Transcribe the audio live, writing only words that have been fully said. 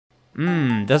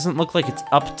Doesn't look like it's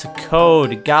up to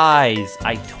code. Guys,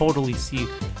 I totally see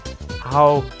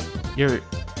how your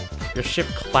ship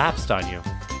collapsed on you.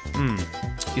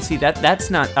 You see, that's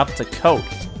not up to code.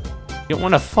 You don't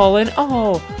want to fall in.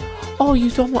 Oh,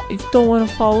 you don't want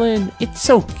to fall in. It's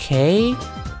okay.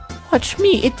 Watch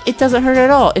me. It doesn't hurt at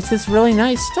all. It's this really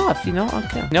nice stuff, you know?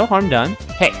 Okay. No harm done.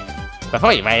 Hey,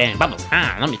 before you ride in bubbles,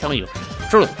 let me tell you.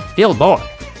 Truth, feel bored.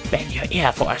 Bend your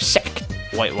ear for a sec.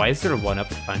 Wait, why is there a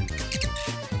 1-up on?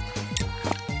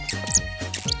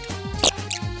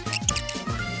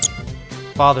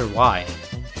 Father, why?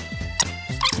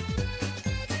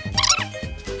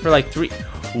 For like 3.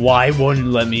 Why wouldn't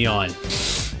let me on?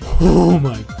 Oh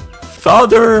my.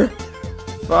 Father!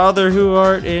 Father who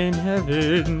art in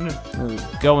heaven. We'll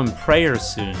go in prayer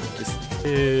soon. This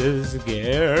is a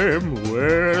game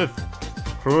with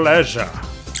pleasure.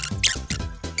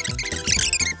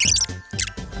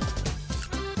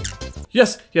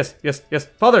 Yes, yes, yes, yes.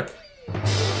 Father!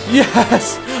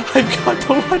 Yes! I've got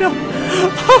the 1-up!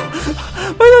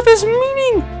 What does this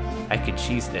meaning? I could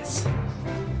cheese this.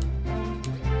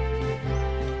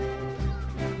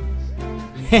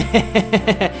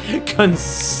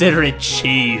 Consider it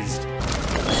cheesed.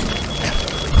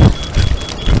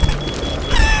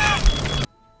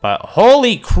 But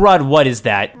holy crud, what is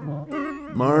that?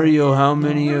 Mario, how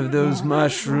many of those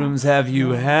mushrooms have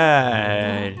you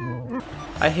had?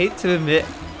 I hate to admit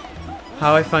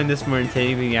how I find this more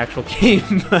entertaining than the actual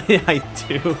game, but I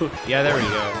do. Yeah, there we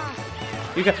go.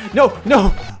 You got no.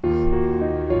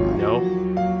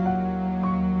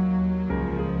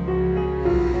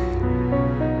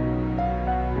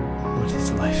 What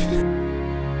is life?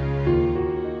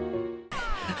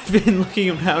 I've been looking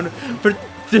around for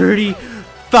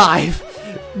 35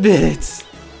 minutes.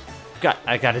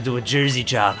 I gotta do a Jersey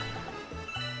job.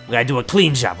 I gotta do a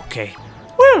clean job, okay?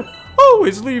 Well,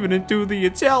 always leaving it to the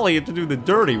Italian to do the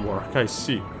dirty work, I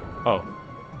see. Oh,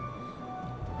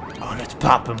 let's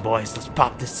pop him, boys. Let's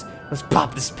pop this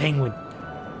penguin.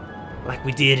 Like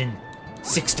we did in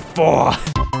 64.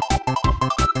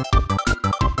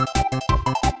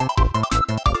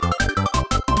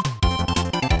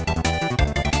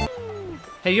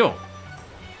 Hey, yo.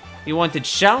 You wanted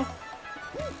shell?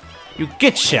 You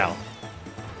get shell.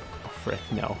 Oh, frick,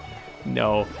 no.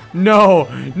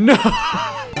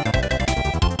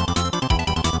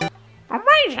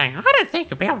 Amazing! I didn't think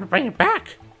you'd be able to bring it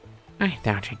back. I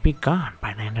thought you'd be gone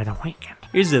by the end of the weekend.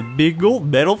 Here's a big old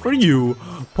medal for you,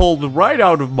 pulled right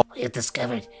out of my— We have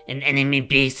discovered an enemy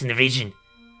base in the region.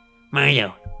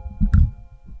 Mario,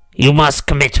 you must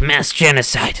commit mass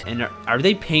genocide. And are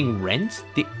they paying rent?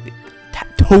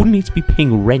 Toad needs to be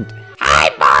paying rent. Hi,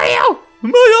 Mario!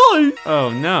 My eye! Oh,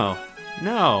 no.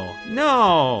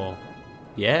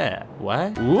 Yeah,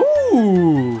 what?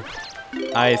 Ooh!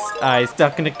 I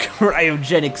stuck in a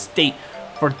cryogenic state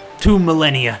for 2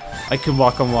 millennia. I can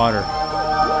walk on water.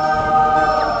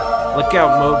 Look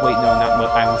out mode. Wait, no, not mode.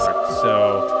 I almost.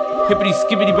 So, hippity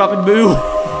skippity boppity boo.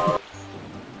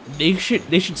 They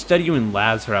should study you in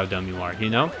labs for how dumb you are. You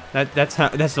know? That's how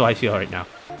I feel right now.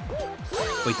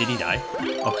 Wait, did he die?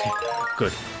 Okay,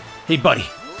 good. Hey, buddy,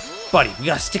 we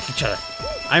gotta stick each other.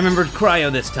 I remembered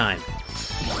cryo this time.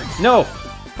 No,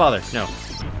 Father, no.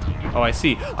 Oh, I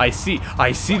see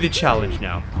the challenge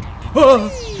now. Ah!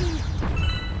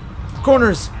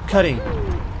 Corners, cutting.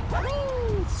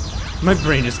 My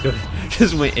brain is good.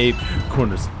 Just went ape.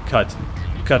 Corners, cut,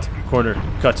 corner,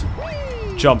 cut.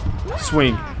 Jump,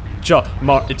 swing, jump.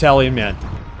 Italian man.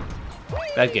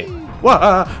 Bad game.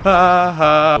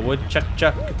 Wah! Wood chuck,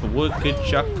 if a wood could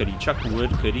chuck, could he chuck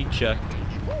wood, could he chuck?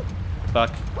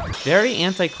 Fuck. Very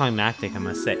anticlimactic, I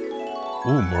must say.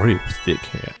 Ooh, Mario's thick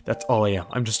hair. That's all I am.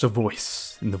 I'm just a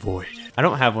voice in the void. I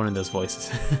don't have one of those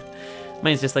voices.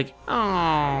 Mine's just like,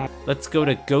 oh. Let's go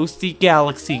to Ghosty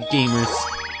Galaxy, gamers.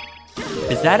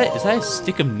 Is that a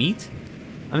stick of meat?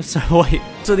 I'm sorry, wait.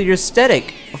 So your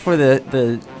aesthetic for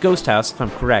the ghost house, if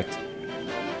I'm correct,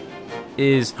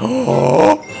 is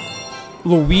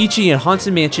Luigi in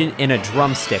Haunted Mansion and a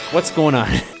drumstick. What's going on?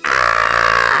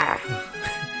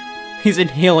 He's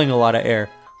inhaling a lot of air.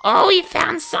 Oh, we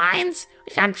found signs.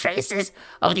 We found traces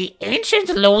of the ancient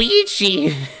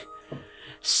Luigi.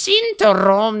 Seen to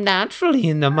roam naturally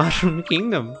in the Mushroom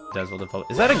Kingdom. Is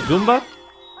that a Goomba?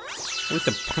 With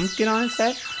the pumpkin on his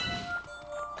head?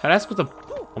 Can I ask what the...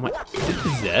 Oh my... Is it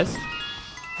possessed?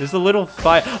 There's a little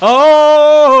fire...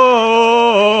 Oh!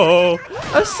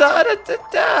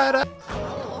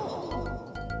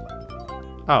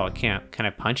 Oh, I can't. Can I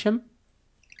punch him?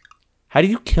 How do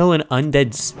you kill an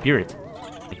undead spirit?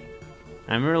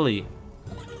 I'm really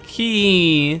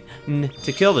keen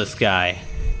to kill this guy.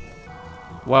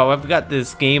 Wow, I've got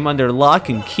this game under lock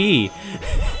and key.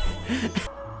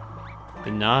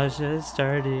 The nausea is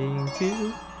starting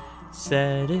to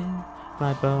set in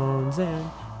my bones and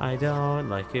I don't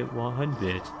like it one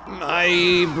bit.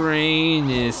 My brain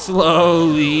is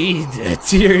slowly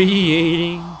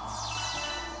deteriorating.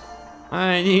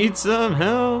 I need some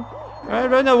help. I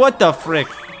don't know what the frick.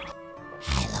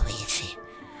 Hi, Luigi.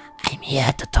 I'm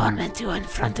here to torment you in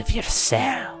front of your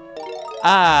cell.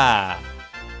 Ah.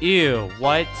 Ew,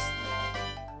 what?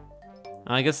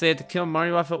 I guess they had to kill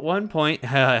Mario off at one point.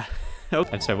 Oh,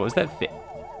 I'm sorry, what was that fit?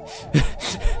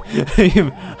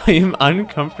 I am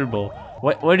uncomfortable.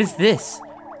 What is this?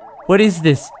 What is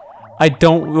this? I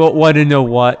don't want to know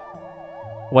what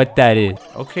that is.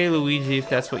 Okay, Luigi, if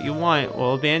that's what you want,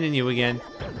 we'll abandon you again.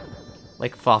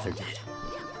 Like Father did.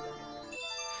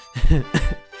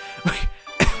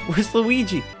 Where's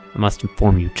Luigi? I must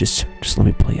inform you, just let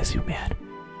me play as you, man.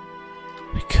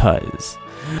 Because...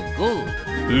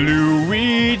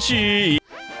 Luigi!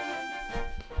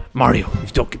 Mario, if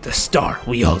you don't get the star,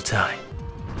 we all die.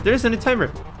 There isn't a timer.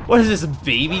 What is this, a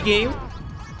baby game?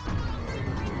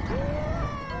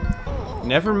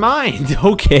 Never mind.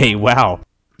 Okay, wow.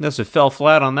 Must have fell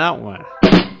flat on that one.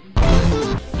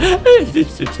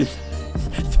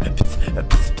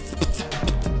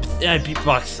 I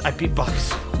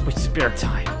beatbox with spare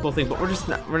time. Whole thing, but we're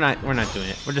not doing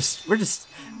it. We're just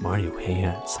Mario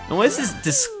hands. And what is this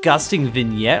disgusting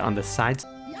vignette on the sides?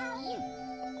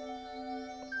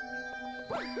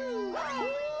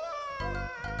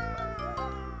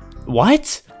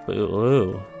 What?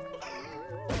 Ooh.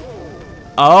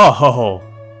 Oh!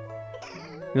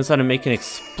 He knows how to make an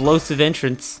explosive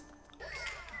entrance.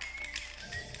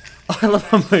 Oh, I love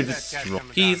how Mario just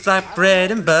He's like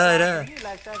bread and butter.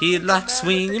 He likes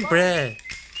swinging bread.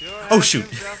 Oh shoot!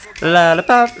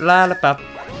 Lollipop, lollipop.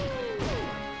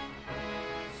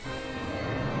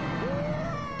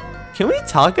 Can we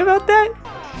talk about that?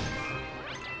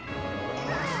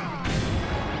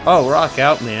 Oh, rock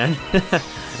out, man.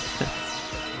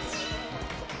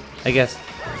 I guess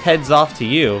heads off to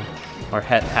you. Or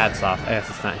hats off. I guess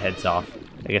it's not heads off.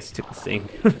 I guess I took the thing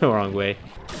the wrong way.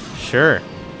 Sure.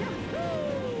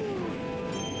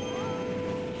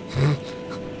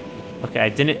 Okay,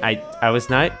 I was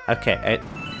not, okay,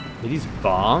 are these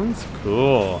bombs?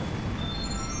 Cool.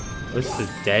 What's the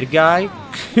dead guy?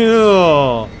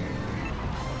 Cool.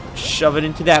 Shove it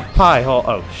into that pie hole.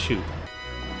 Oh, shoot.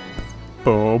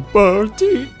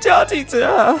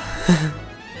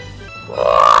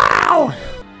 Wow!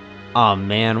 Oh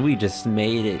man, we just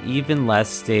made it even less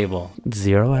stable.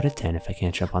 0 out of 10 if I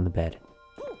can't jump on the bed.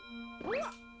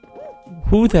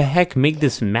 Who the heck made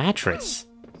this mattress?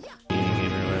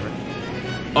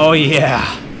 Oh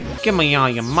yeah! Give me all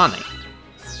your money.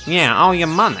 Yeah, all your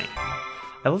money.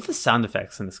 I love the sound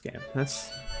effects in this game.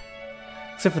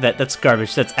 Except for that's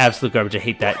garbage. That's absolute garbage. I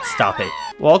hate that. Stop it.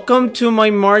 Welcome to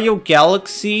my Mario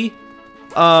Galaxy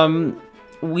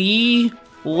Wii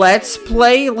Let's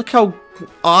Play. Look how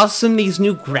awesome these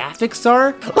new graphics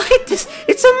are. Look at this.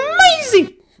 It's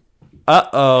amazing.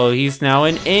 Uh-oh, he's now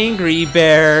an angry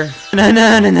bear. Na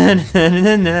na na na na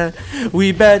na na.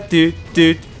 We bet do.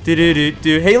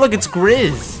 Hey, look, it's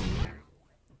Grizz.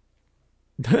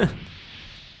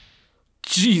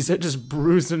 Jeez, that just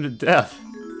bruised him to death.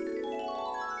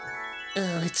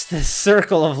 Oh, it's the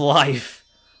circle of life.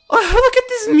 Oh, look at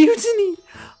this mutiny.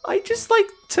 I just, like,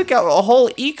 took out a whole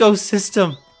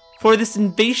ecosystem for this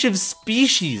invasive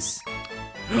species.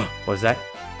 What was that?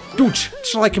 Dude,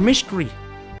 it's like a mystery.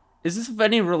 Is this of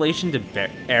any relation to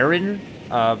Aaron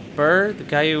Burr, the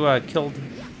guy who killed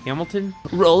Hamilton?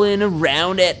 Rolling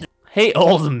around it. Hey,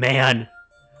 old man.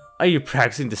 Are you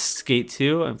practicing to skate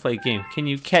too and play a game? Can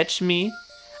you catch me?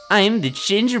 I'm the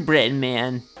gingerbread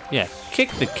man. Yeah,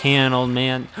 kick the can, old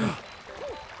man.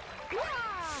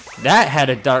 That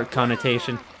had a dark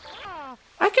connotation.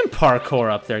 I can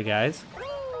parkour up there, guys.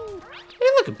 Hey,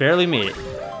 look, I barely made it.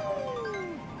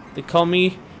 They call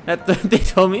me they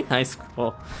told me in high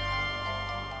school.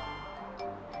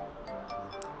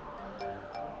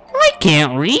 I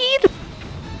can't read.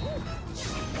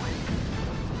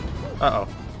 Uh-oh.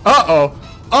 Uh-oh.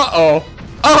 Uh-oh.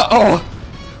 Uh-oh.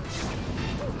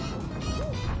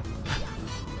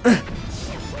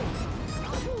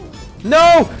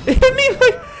 No! It hit me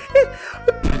like...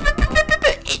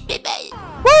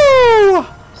 Woo!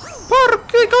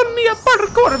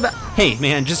 Hey,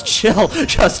 man, just chill.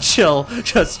 Just chill.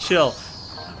 Just chill.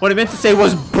 What I meant to say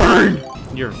was burn!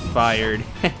 You're fired.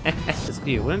 This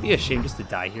view, wouldn't it be a shame just to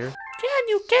die here? Can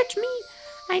you catch me?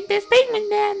 I'm the Spaceman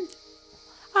Man.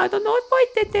 I don't know what voice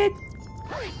that did.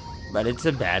 But it's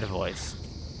a bad voice.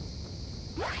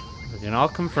 We can all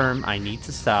confirm I need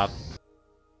to stop.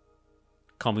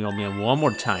 Call me old man one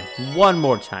more time. One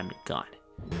more time, you're gone.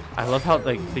 I love how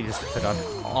like they just put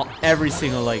on every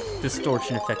single like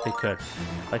distortion effect they could.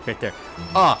 Like right there.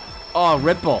 Oh,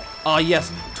 ripple. Oh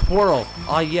yes, twirl.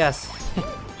 Oh yes.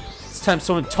 It's time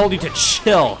someone told you to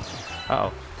chill.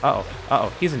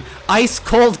 Uh-oh. He's an ice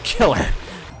cold killer.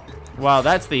 Wow,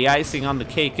 that's the icing on the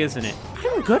cake, isn't it?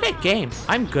 I'm good at game.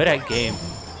 I'm good at game.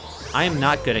 I am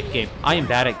not good at game. I am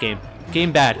bad at game.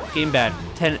 Game bad. 0 out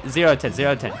of 10. 0 out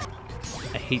of 10.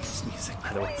 I hate this music,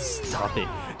 by the way. Stop it.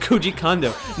 Koji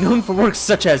Kondo, known for works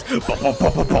such as the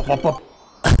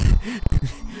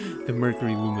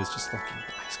Mercury Loom is just looking at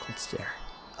the ice cold stare.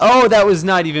 Oh, that was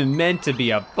not even meant to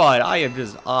be a butt. I am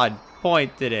just on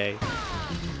point today.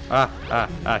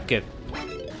 Good.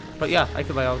 But yeah, I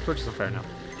could light all the torches on fire now.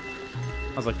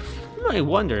 I was like, I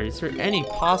wonder, is there any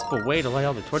possible way to light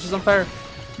all the torches on fire?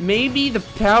 Maybe the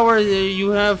power that you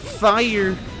have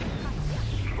fire.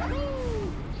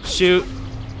 Shoot.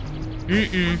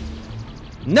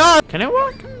 No! Can I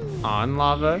walk on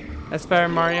lava as Fire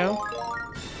Mario?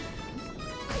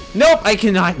 Nope, I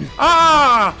cannot.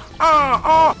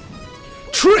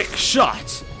 Trick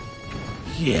shot!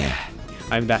 Yeah.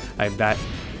 I'm that.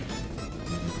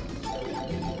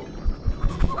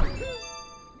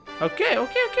 Okay, we're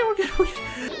good.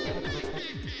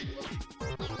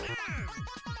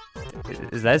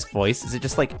 Is that his voice? Is it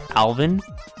just like Alvin?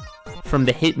 From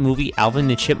the hit movie Alvin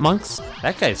and the Chipmunks?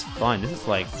 That guy's fun. This is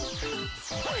like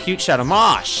cute Shadow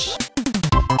Mosh.